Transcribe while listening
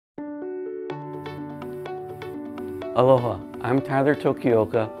Aloha, I'm Tyler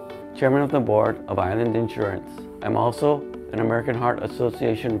Tokioka, Chairman of the Board of Island Insurance. I'm also an American Heart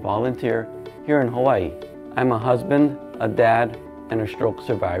Association volunteer here in Hawaii. I'm a husband, a dad, and a stroke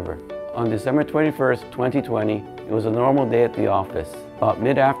survivor. On December 21st, 2020, it was a normal day at the office. About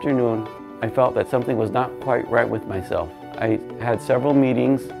mid-afternoon, I felt that something was not quite right with myself. I had several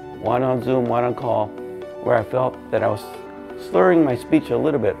meetings, one on Zoom, one on call, where I felt that I was slurring my speech a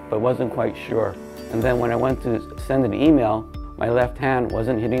little bit, but wasn't quite sure. And then when I went to send an email, my left hand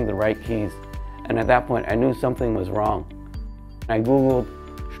wasn't hitting the right keys. And at that point, I knew something was wrong. I Googled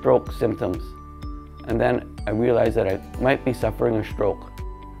stroke symptoms. And then I realized that I might be suffering a stroke.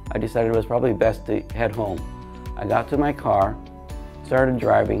 I decided it was probably best to head home. I got to my car, started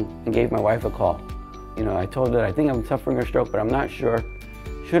driving, and gave my wife a call. I told her I think I'm suffering a stroke, but I'm not sure.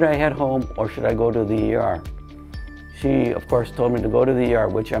 Should I head home or should I go to the ER? She, of course, told me to go to the ER,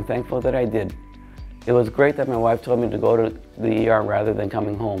 which I'm thankful that I did. It was great that my wife told me to go to the ER rather than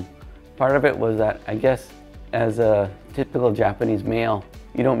coming home. Part of it was that, I guess, as a typical Japanese male,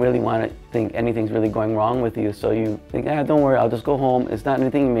 you don't really want to think anything's really going wrong with you, so you think, don't worry, I'll just go home. It's not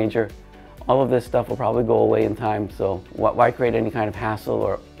anything major. All of this stuff will probably go away in time, so why create any kind of hassle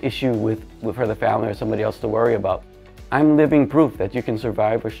or issue for the family or somebody else to worry about? I'm living proof that you can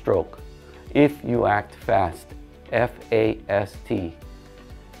survive a stroke if you act fast. F-A-S-T.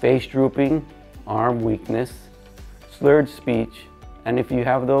 Face drooping, arm weakness, slurred speech, and if you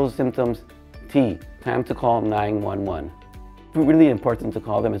have those symptoms, T, time to call 911. It's really important to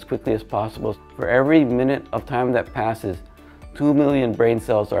call them as quickly as possible. For every minute of time that passes, 2 million brain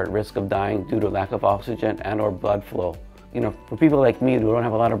cells are at risk of dying due to lack of oxygen and or blood flow. For people like me who don't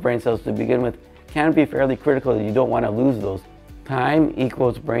have a lot of brain cells to begin with, it can be fairly critical that you don't want to lose those. Time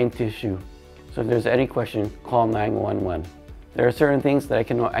equals brain tissue. So if there's any question, call 911. There are certain things that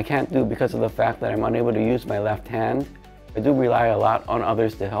I can't do because of the fact that I'm unable to use my left hand. I do rely a lot on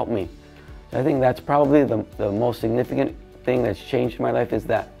others to help me. I think that's probably the most significant thing that's changed my life, is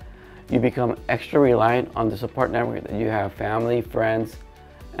that you become extra reliant on the support network that you have, family, friends,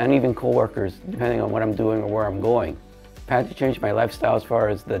 and even coworkers, depending on what I'm doing or where I'm going. I've had to change my lifestyle as far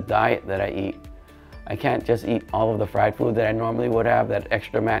as the diet that I eat. I can't just eat all of the fried food that I normally would have, that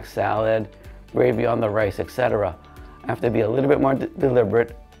extra mac salad, gravy on the rice, etc. I have to be a little bit more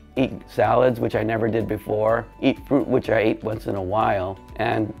deliberate, eat salads, which I never did before, eat fruit, which I ate once in a while,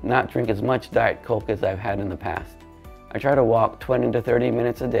 and not drink as much Diet Coke as I've had in the past. I try to walk 20 to 30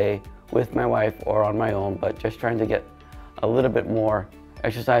 minutes a day with my wife or on my own, but just trying to get a little bit more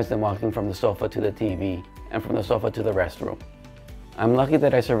exercise than walking from the sofa to the TV and from the sofa to the restroom. I'm lucky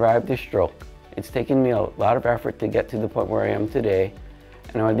that I survived this stroke. It's taken me a lot of effort to get to the point where I am today,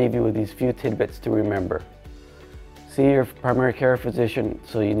 and I'll leave you with these few tidbits to remember. See your primary care physician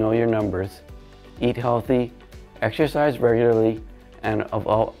so you know your numbers. Eat healthy, exercise regularly, and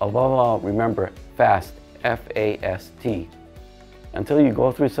above all, remember, fast, F-A-S-T. Until you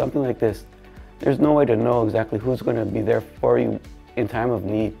go through something like this, there's no way to know exactly who's going to be there for you in time of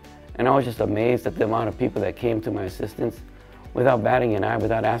need. And I was just amazed at the amount of people that came to my assistance without batting an eye,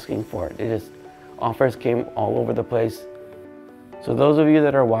 without asking for it. Offers came all over the place. So those of you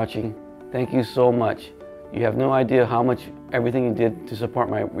that are watching, thank you so much. You have no idea how much everything you did to support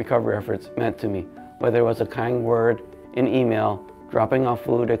my recovery efforts meant to me, whether it was a kind word, an email, dropping off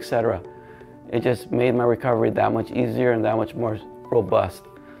food, etc. It just made my recovery that much easier and that much more robust.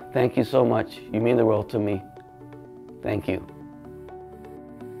 Thank you so much. You mean the world to me. Thank you.